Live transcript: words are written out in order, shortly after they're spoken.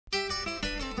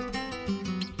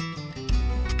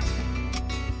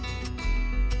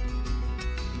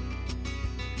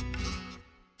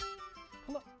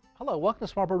Hello, welcome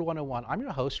to Smartboard 101. I'm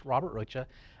your host, Robert Rocha.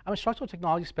 I'm a instructional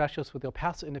technology specialist with the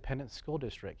Paso Independent School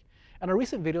District. In our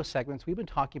recent video segments, we've been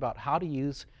talking about how to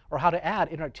use or how to add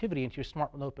interactivity into your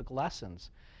Smart Notebook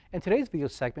lessons. In today's video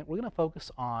segment, we're going to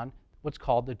focus on what's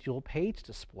called the dual page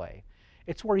display.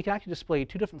 It's where you can actually display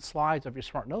two different slides of your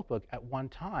Smart Notebook at one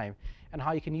time and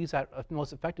how you can use that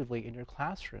most effectively in your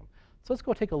classroom. So let's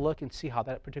go take a look and see how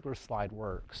that particular slide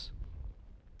works.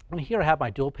 And here I have my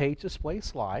dual page display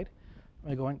slide. I'm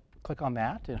going to go and click on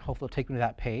that, and hopefully it'll take me to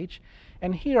that page.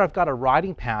 And here I've got a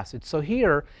writing passage. So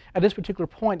here, at this particular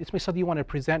point, it's something you want to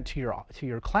present to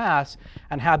your class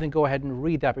and have them go ahead and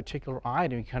read that particular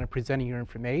item. You're kind of presenting your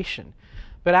information.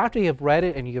 But after you have read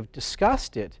it and you've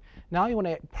discussed it, now you want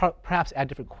to perhaps add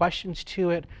different questions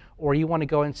to it, or you want to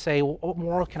go and say, well, what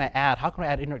more can I add? How can I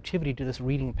add interactivity to this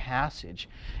reading passage?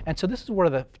 And so this is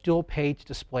where the dual page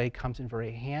display comes in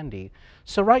very handy.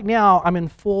 So right now, I'm in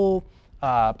full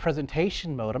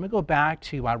presentation mode. I'm going to go back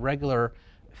to my regular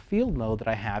field mode that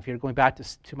I have here, going back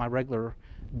to my regular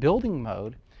building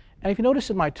mode. And if you notice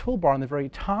in my toolbar on the very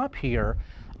top here,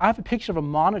 I have a picture of a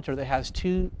monitor that has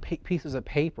two pieces of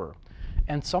paper.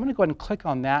 And so I'm going to go ahead and click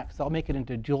on that because I'll make it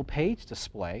into a dual page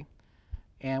display.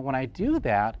 And when I do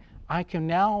that, I can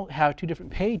now have two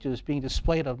different pages being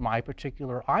displayed of my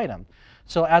particular item.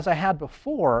 So as I had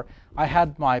before, I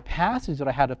had my passage that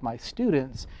I had of my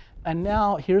students, and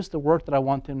now here's the work that I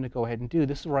want them to go ahead and do.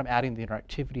 This is where I'm adding the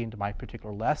interactivity into my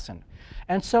particular lesson.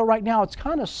 And so right now it's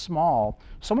kind of small,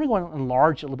 so I'm going to go ahead and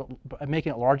enlarge it a little bit,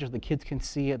 making it larger so the kids can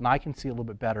see it and I can see it a little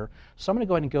bit better. So I'm going to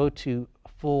go ahead and go to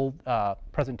full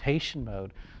presentation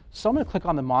mode. So I'm going to click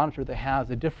on the monitor that has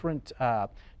the different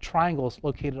triangles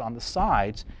located on the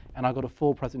sides, and I'll go to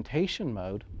full presentation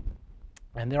mode.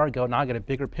 And there I go. Now I get a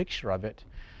bigger picture of it.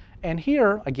 And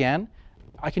here, again,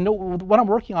 I can know what I'm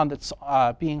working on that's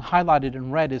being highlighted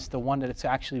in red is the one that it's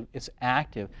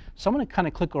active. So I'm going to kind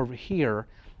of click over here,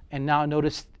 and now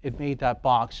notice it made that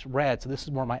box red. So this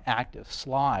is more my active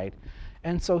slide.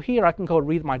 And so here I can go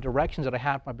read my directions that I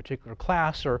have for my particular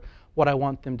class or what I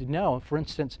want them to know. For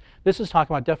instance, this is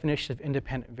talking about definition of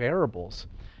independent variables.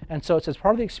 And so it says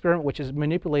part of the experiment which is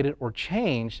manipulated or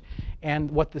changed,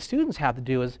 and what the students have to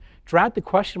do is drag the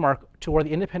question mark to where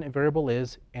the independent variable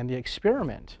is in the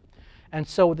experiment. And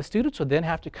so the students would then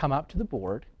have to come up to the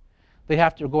board. They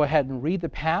have to go ahead and read the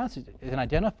passage and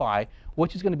identify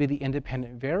which is going to be the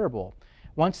independent variable.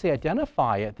 Once they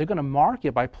identify it, they're going to mark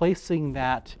it by placing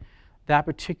that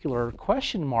particular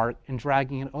question mark and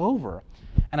dragging it over.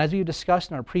 And as we discussed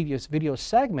in our previous video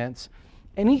segments,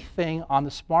 anything on the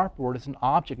smartboard is an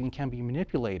object and can be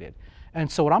manipulated. And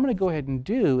so what I'm going to go ahead and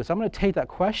do is I'm going to take that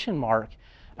question mark,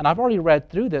 and I've already read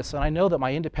through this, and I know that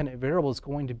my independent variable is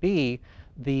going to be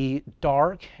the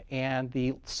dark and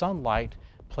the sunlight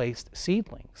placed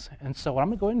seedlings. And so what I'm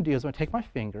going to go ahead and do is I'm going to take my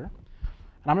finger,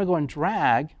 and I'm going to go and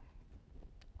drag.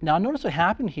 Now notice what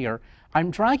happened here. I'm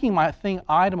dragging my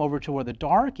item over to where the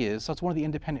dark is. So that's one of the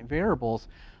independent variables.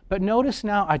 But notice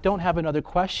now I don't have another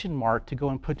question mark to go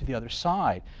and put to the other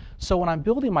side. So when I'm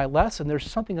building my lesson, there's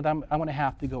something that I'm going to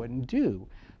have to go ahead and do.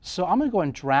 So I'm going to go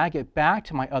and drag it back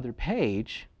to my other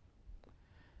page.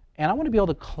 And I want to be able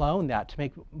to clone that to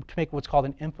make what's called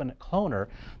an infinite cloner,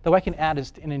 though I can add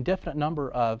an indefinite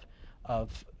number of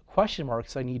question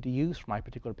marks I need to use for my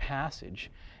particular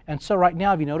passage. And so right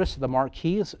now, if you notice the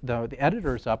marquee, the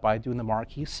editor is up by doing the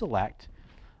marquee select.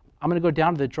 I'm going to go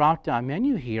down to the drop-down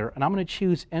menu here, and I'm going to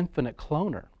choose Infinite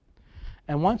Cloner.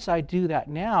 And once I do that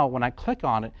now, when I click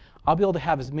on it, I'll be able to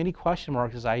have as many question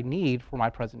marks as I need for my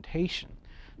presentation.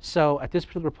 So at this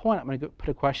particular point, I'm going to put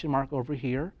a question mark over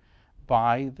here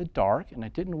by the dark, and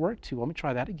it didn't work too well. Let me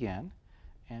try that again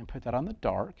and put that on the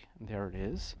dark. And there it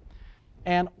is.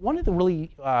 And one of the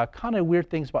really kind of weird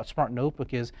things about Smart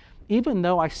Notebook is even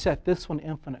though I set this one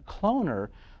Infinite Cloner,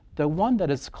 the one that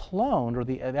is cloned, or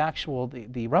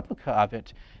the replica of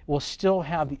it, will still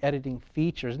have the editing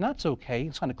features, and that's okay. You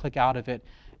just kind of click out of it,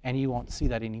 and you won't see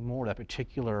that anymore, that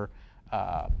particular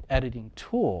editing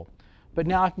tool. But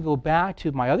now I can go back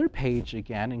to my other page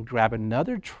again and grab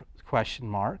another question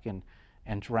mark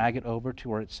and drag it over to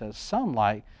where it says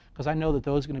sunlight, because I know that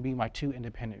those are going to be my two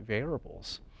independent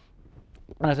variables.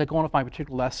 And as I go on with my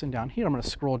particular lesson down here, I'm going to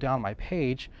scroll down my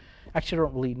page. Actually, I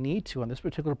don't really need to on this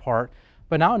particular part.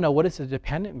 But now I know what is a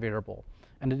dependent variable.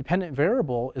 And the dependent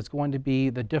variable is going to be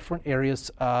the different areas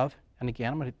of, and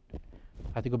again, I'm going to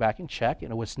have to go back and check,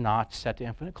 and it was not set to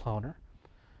Infinite Cloner.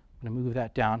 I'm going to move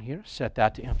that down here, set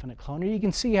that to Infinite Cloner. You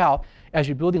can see how, as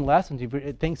you're building lessons,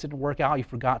 if things didn't work out, you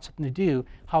forgot something to do,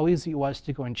 how easy it was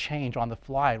to go and change on the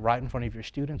fly right in front of your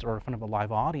students or in front of a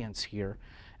live audience here.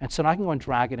 And so now I can go and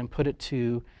drag it and put it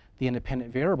to the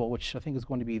independent variable, which I think is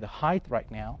going to be the height right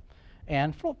now.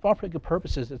 And for all practical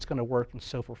purposes, it's going to work and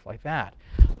so forth like that.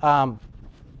 So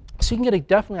you can get a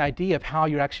definitely idea of how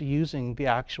you're actually using the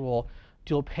actual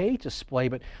dual page display,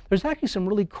 but there's actually some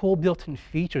really cool built-in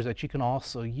features that you can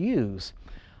also use.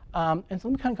 And so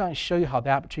let me kind of show you how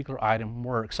that particular item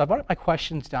works. So I've got my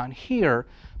questions down here,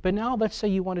 but now let's say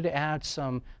you wanted to add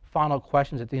some final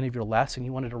questions at the end of your lesson.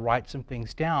 You wanted to write some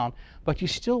things down, but you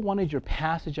still wanted your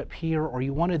passage up here, or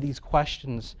you wanted these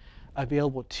questions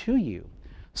available to you.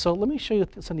 So let me show you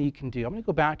something you can do. I'm going to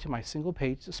go back to my single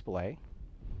page display.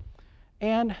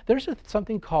 And there's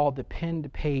something called the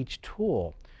pinned page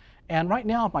tool. And right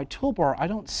now, my toolbar, I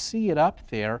don't see it up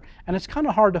there. And it's kind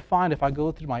of hard to find if I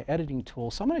go through my editing tool.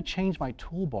 So I'm going to change my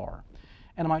toolbar.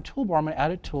 And in my toolbar, I'm going to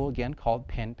add a tool again called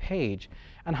Pin Page.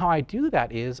 And how I do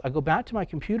that is I go back to my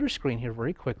computer screen here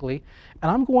very quickly,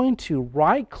 and I'm going to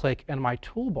right-click in my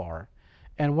toolbar.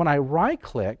 And when I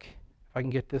right-click, if I can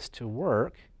get this to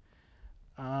work,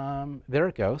 there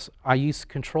it goes. I use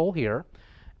Control here,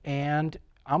 and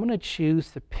I'm going to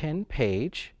choose the Pin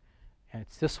Page, and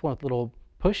it's this one with little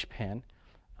push pin.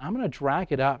 I'm going to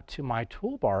drag it up to my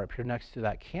toolbar up here next to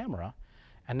that camera.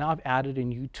 And now I've added a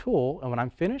new tool, and when I'm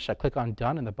finished, I click on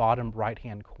Done in the bottom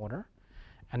right-hand corner,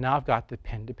 and now I've got the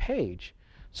pin to page.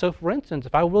 So for instance,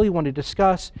 if I really want to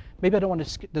discuss, maybe I don't want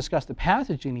to discuss the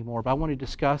passage anymore, but I want to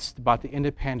discuss about the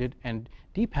independent and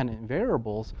dependent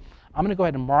variables, I'm going to go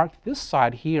ahead and mark this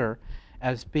side here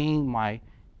as being my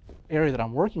area that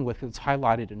I'm working with, because it's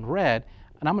highlighted in red,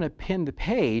 and I'm going to pin the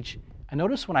page. And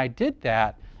notice when I did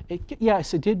that,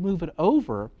 yes, it did move it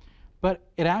over, but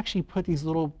it actually put these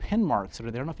little pin marks that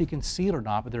are there. I don't know if you can see it or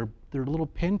not, but they're little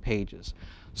pin pages.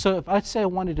 So if let's say I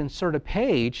wanted to insert a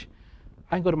page,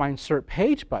 I can go to my Insert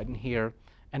Page button here,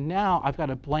 and now I've got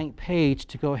a blank page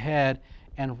to go ahead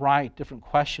and write different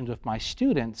questions with my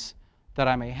students that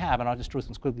I may have. And I'll just draw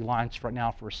some squiggly lines for right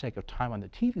now for the sake of time on the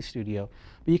TV studio.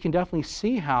 But you can definitely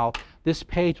see how this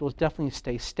page will definitely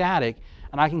stay static,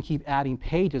 and I can keep adding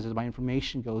pages as my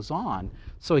information goes on.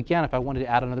 So again, if I wanted to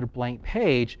add another blank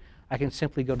page, I can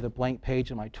simply go to the blank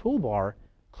page in my toolbar,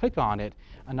 click on it,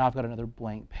 and now I've got another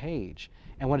blank page.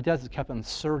 And what it does is it kept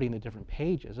inserting the different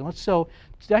pages. And to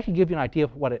actually give you an idea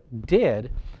of what it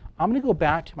did, I'm going to go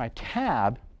back to my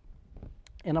tab,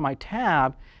 and on my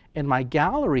tab, in my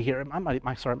gallery here,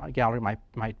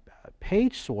 my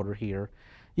page sorter here,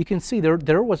 you can see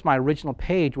there was my original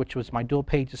page, which was my dual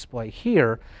page display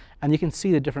here, and you can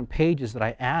see the different pages that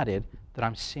I added that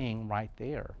I'm seeing right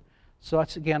there. So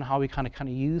that's again how we kind of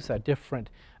use that different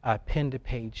pin to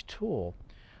page tool.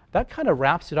 That kind of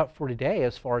wraps it up for today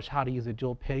as far as how to use a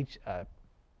dual page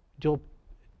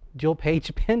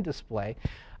pin display.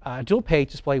 Dual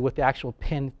page display with the actual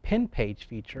pin page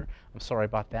feature. I'm sorry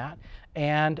about that.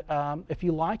 And if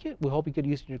you like it, we hope you get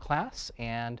used in your class,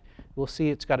 and we'll see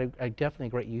it's got a definitely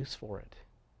great use for it.